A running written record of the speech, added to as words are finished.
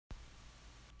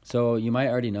So you might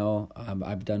already know,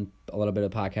 I've done a little bit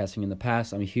of podcasting in the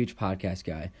past. I'm a huge podcast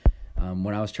guy.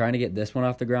 When I was trying to get this one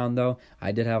off the ground, though,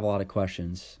 I did have a lot of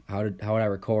questions. How would I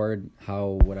record?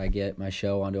 How would I get my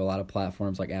show onto a lot of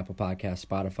platforms like Apple Podcasts,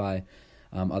 Spotify,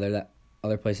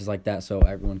 other places like that, so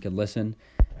everyone could listen?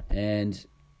 And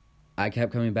I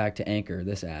kept coming back to Anchor,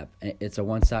 this app. It's a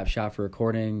one-stop shop for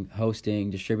recording,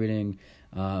 hosting, distributing.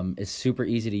 It's super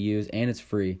easy to use, and it's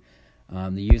free.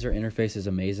 The user interface is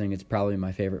amazing. It's probably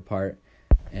my favorite part.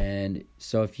 And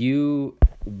so if you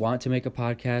want to make a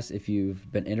podcast, if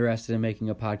you've been interested in making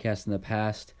a podcast in the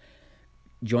past,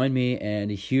 join me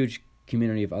and a huge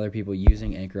community of other people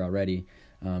using Anchor already.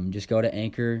 Just go to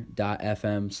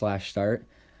anchor.fm/start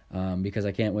because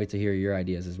I can't wait to hear your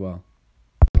ideas as well.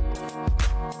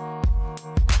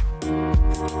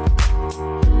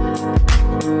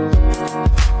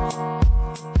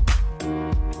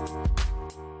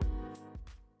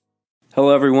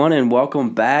 Hello, everyone, and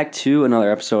welcome back to another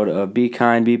episode of Be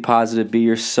Kind, Be Positive, Be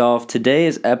Yourself. Today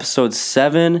is episode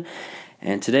 7,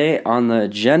 and today on the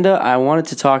agenda, I wanted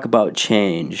to talk about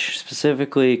change,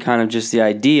 specifically kind of just the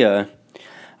idea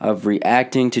of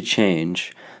reacting to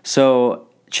change. So,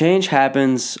 change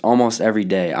happens almost every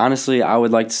day. Honestly, I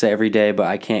would like to say every day, but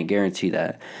I can't guarantee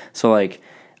that. So,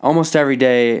 almost every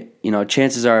day,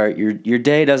 chances are your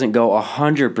day doesn't go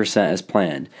 100% as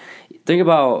planned.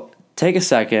 Take a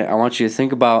second. I want you to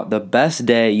think about the best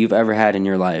day you've ever had in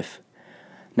your life.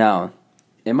 Now,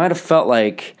 it might have felt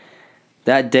like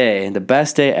that day, the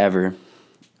best day ever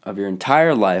of your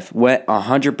entire life, went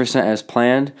 100% as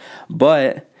planned,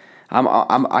 but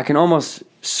I can almost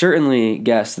certainly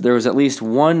guess that there was at least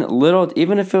one little,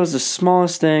 even if it was the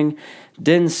smallest thing,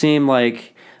 didn't seem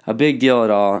like a big deal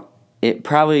at all. It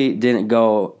probably didn't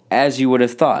go as you would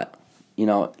have thought.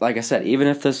 Like I said, even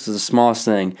if this is the smallest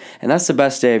thing, and that's the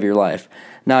best day of your life.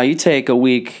 Now, you take a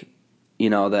week,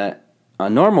 a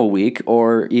normal week,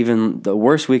 or even the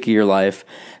worst week of your life,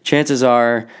 chances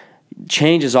are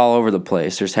change is all over the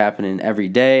place. There's happening every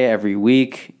day, every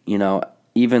week,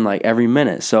 even every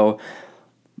minute.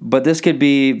 But this could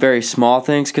be very small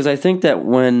things, because I think that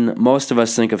when most of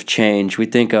us think of change, we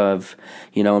think of,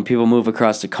 when people move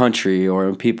across the country, or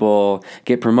when people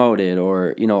get promoted,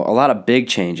 or, a lot of big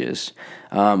changes.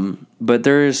 But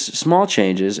there's small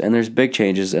changes and there's big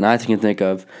changes, and I can think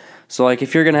of, so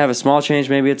if you're going to have a small change,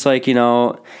 maybe it's you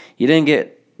didn't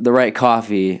get the right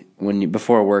coffee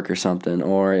before work or something.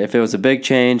 Or if it was a big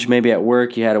change, maybe at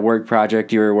work, you had a work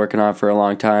project you were working on for a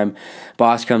long time.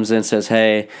 Boss comes in and says,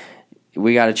 hey,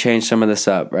 we got to change some of this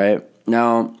up, right?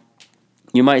 Now,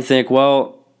 you might think,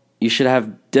 well, you should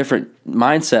have different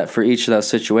mindset for each of those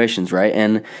situations, right?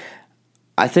 And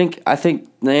I think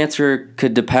the answer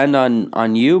could depend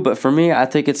on you, but for me, I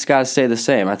think it's got to stay the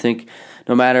same. I think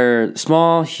no matter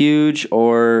small, huge,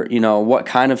 or what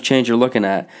kind of change you're looking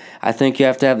at, I think you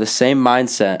have to have the same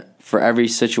mindset for every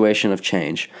situation of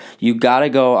change. You got to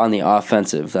go on the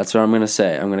offensive. That's what I'm going to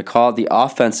say. I'm going to call it the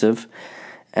offensive.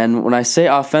 And when I say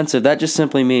offensive, that just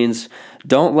simply means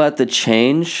don't let the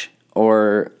change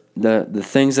or the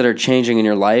things that are changing in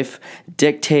your life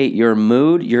dictate your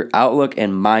mood, your outlook,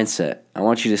 and mindset. I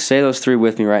want you to say those 3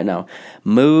 with me right now.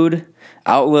 Mood,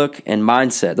 outlook, and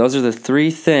mindset. Those are the 3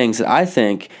 things that I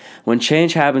think when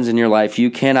change happens in your life,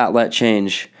 you cannot let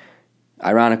change,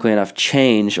 ironically enough,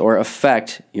 change or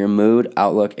affect your mood,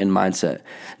 outlook, and mindset.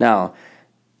 Now,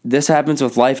 this happens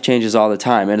with life changes all the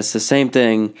time, and it's the same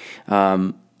thing.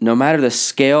 No matter the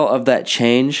scale of that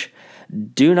change,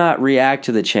 do not react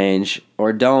to the change,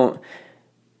 or don't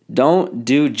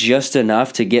do just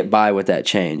enough to get by with that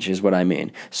change, is what I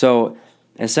mean. So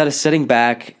instead of sitting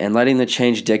back and letting the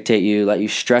change dictate you, let you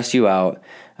stress you out,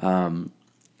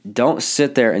 don't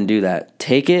sit there and do that.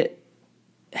 Take it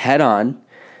head on.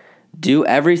 Do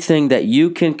everything that you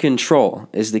can control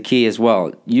is the key as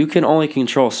well. You can only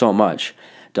control so much.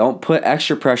 Don't put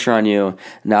extra pressure on you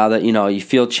now that you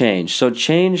feel change. So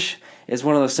change is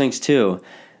one of those things too.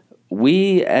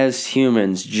 We as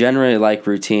humans generally like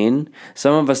routine.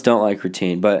 Some of us don't like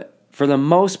routine, but for the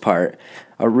most part,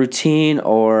 a routine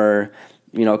or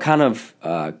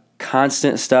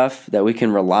constant stuff that we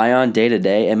can rely on day to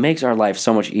day, it makes our life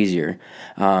so much easier.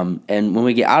 And when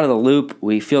we get out of the loop,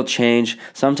 we feel change.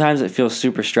 Sometimes it feels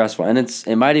super stressful, and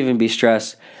it might even be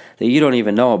stress that you don't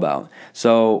even know about.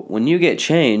 So when you get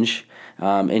change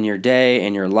in your day,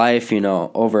 in your life,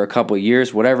 over a couple of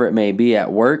years, whatever it may be,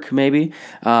 at work maybe,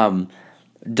 don't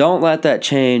let that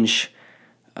change,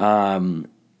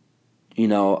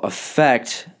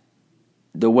 affect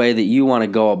the way that you want to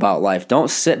go about life. Don't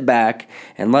sit back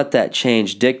and let that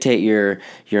change dictate your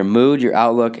mood, your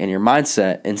outlook, and your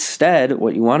mindset. Instead,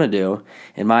 what you want to do,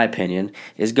 in my opinion,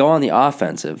 is go on the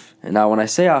offensive. And now when I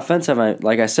say offensive,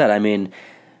 like I said, I mean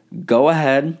go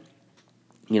ahead,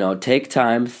 take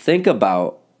time, think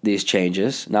about these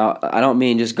changes. Now, I don't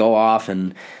mean just go off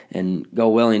and go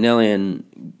willy-nilly and,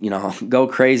 go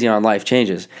crazy on life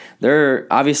changes.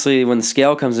 Obviously, when the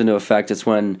scale comes into effect, it's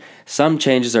when some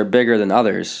changes are bigger than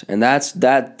others. And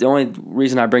the only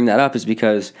reason I bring that up is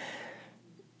because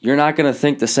you're not going to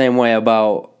think the same way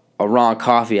about a raw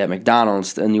coffee at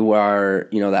McDonald's than you are,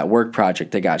 that work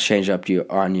project that got changed up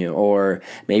on you, or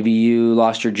maybe you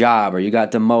lost your job, or you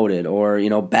got demoted, or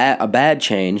a bad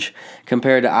change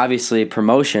compared to obviously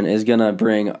promotion is gonna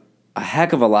bring a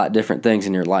heck of a lot different things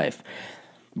in your life.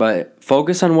 But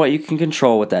focus on what you can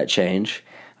control with that change.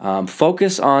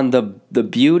 Focus on the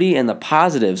beauty and the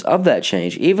positives of that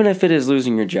change, even if it is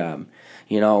losing your job,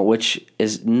 which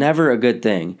is never a good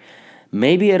thing.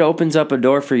 Maybe it opens up a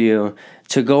door for you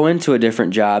to go into a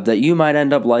different job that you might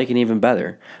end up liking even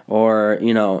better. Or,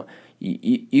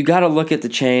 you got to look at the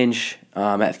change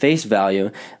at face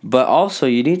value, but also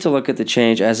you need to look at the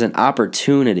change as an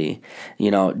opportunity.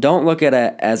 Don't look at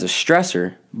it as a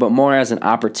stressor, but more as an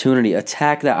opportunity.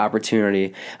 Attack that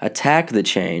opportunity, attack the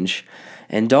change,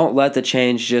 and don't let the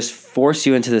change just force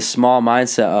you into this small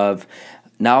mindset of,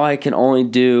 now I can only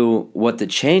do what the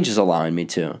change is allowing me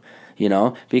to.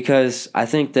 Because I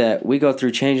think that we go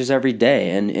through changes every day,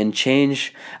 and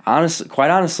change, quite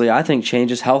honestly, I think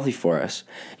change is healthy for us.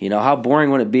 How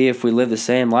boring would it be if we lived the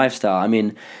same lifestyle? I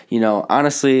mean,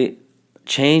 honestly,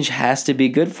 change has to be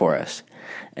good for us.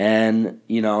 And,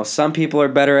 some people are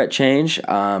better at change.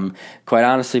 Quite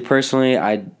honestly, personally,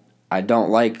 I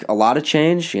don't like a lot of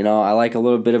change. I like a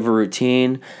little bit of a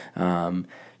routine.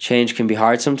 Change can be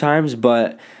hard sometimes,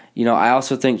 but I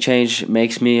also think change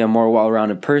makes me a more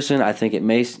well-rounded person. I think it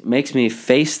makes me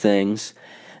face things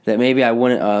that maybe I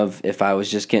wouldn't have if I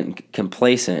was just getting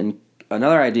complacent. And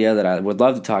another idea that I would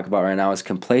love to talk about right now is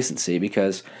complacency,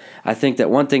 because I think that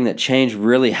one thing that change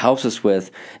really helps us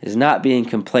with is not being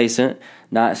complacent,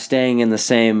 not staying in the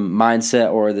same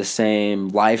mindset or the same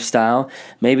lifestyle.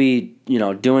 Maybe,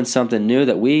 doing something new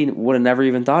that we would have never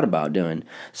even thought about doing.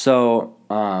 So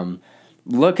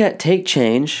take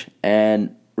change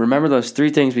and remember those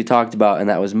three things we talked about, and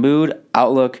that was mood,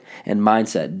 outlook, and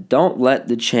mindset. Don't let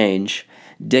the change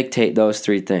dictate those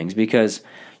three things, because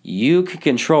you can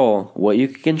control what you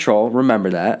can control.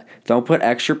 Remember that. Don't put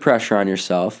extra pressure on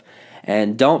yourself,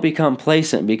 and don't become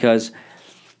complacent, because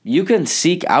you can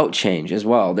seek out change as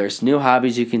well. There's new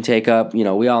hobbies you can take up.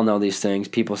 We all know these things.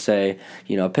 People say,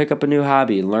 pick up a new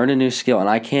hobby, learn a new skill, and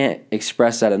I can't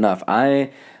express that enough.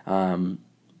 I'm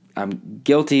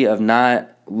guilty of not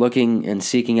looking and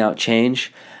seeking out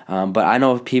change, but I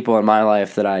know people in my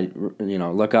life that I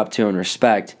look up to and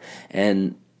respect,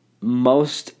 and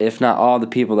most, if not all, the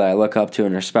people that I look up to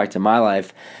and respect in my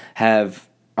life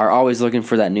are always looking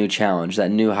for that new challenge, that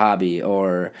new hobby,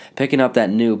 or picking up that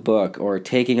new book, or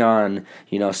taking on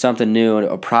something new,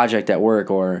 a project at work,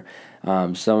 or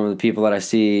some of the people that I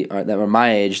see that are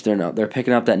my age, they're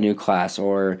picking up that new class,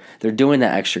 or they're doing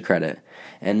that extra credit.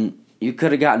 And you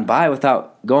could have gotten by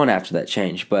without going after that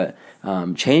change, but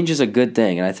change is a good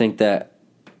thing, and I think that,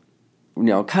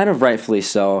 kind of rightfully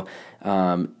so.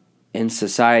 In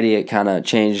society, it kind of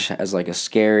change as like a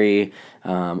scary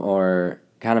or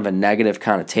kind of a negative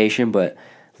connotation, but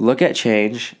look at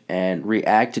change and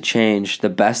react to change the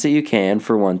best that you can,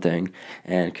 for one thing,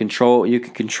 and control what you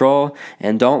can control,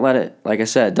 and don't let it, like I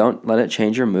said, don't let it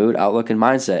change your mood, outlook, and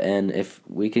mindset. And if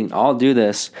we can all do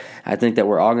this, I think that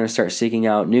we're all going to start seeking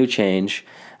out new change.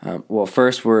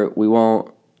 First, we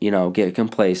won't get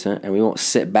complacent, and we won't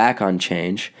sit back on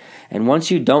change. And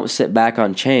once you don't sit back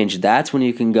on change, that's when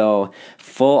you can go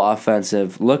full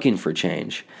offensive looking for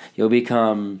change. You'll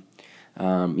become,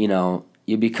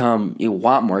 you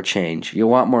want more change. You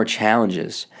want more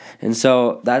challenges. And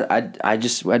so that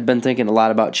I'd been thinking a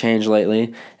lot about change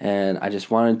lately, and I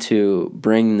just wanted to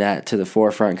bring that to the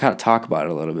forefront and kind of talk about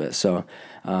it a little bit. So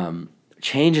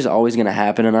change is always going to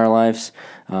happen in our lives.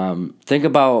 Think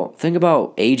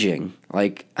about aging,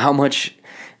 like how much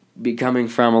becoming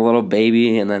from a little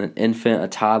baby and then an infant, a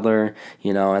toddler,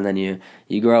 and then you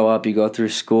grow up, you go through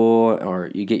school, or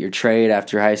you get your trade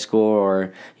after high school,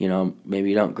 or maybe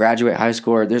you don't graduate high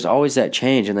school, or there's always that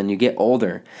change, and then you get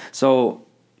older. So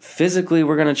physically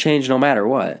we're going to change no matter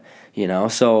what,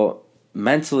 so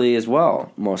mentally as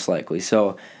well, most likely.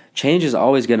 So change is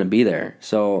always going to be there.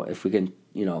 So if we can,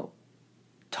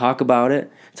 talk about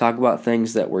it. Talk about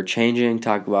things that we're changing.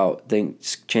 Talk about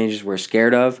changes we're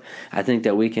scared of. I think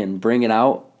that we can bring it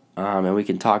out, and we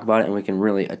can talk about it, and we can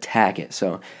really attack it.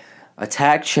 So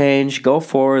attack change. Go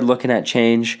forward looking at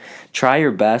change. Try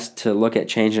your best to look at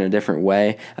change in a different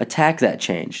way. Attack that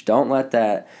change. Don't let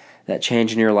that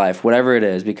change in your life, whatever it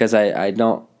is, because I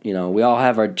don't, we all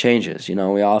have our changes.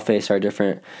 We all face our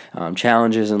different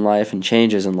challenges in life and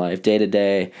changes in life, day to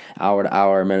day, hour to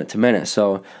hour, minute to minute.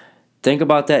 So think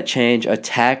about that change,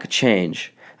 attack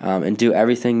change, and do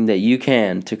everything that you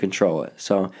can to control it.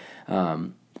 So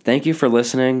thank you for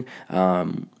listening. I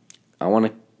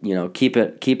want to keep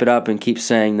it up and keep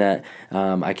saying that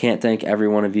I can't thank every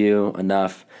one of you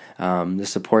enough. The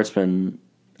support's been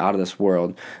out of this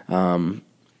world.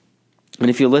 And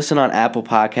if you listen on Apple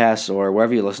Podcasts or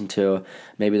wherever you listen to,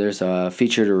 maybe there's a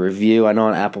feature to review. I know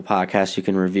on Apple Podcasts you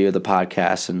can review the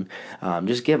podcast and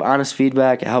just give honest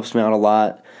feedback. It helps me out a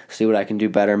lot. See what I can do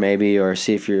better maybe, or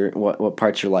see if what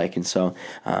parts you're liking. So,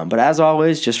 but as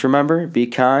always, just remember, be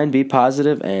kind, be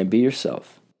positive, and be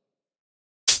yourself.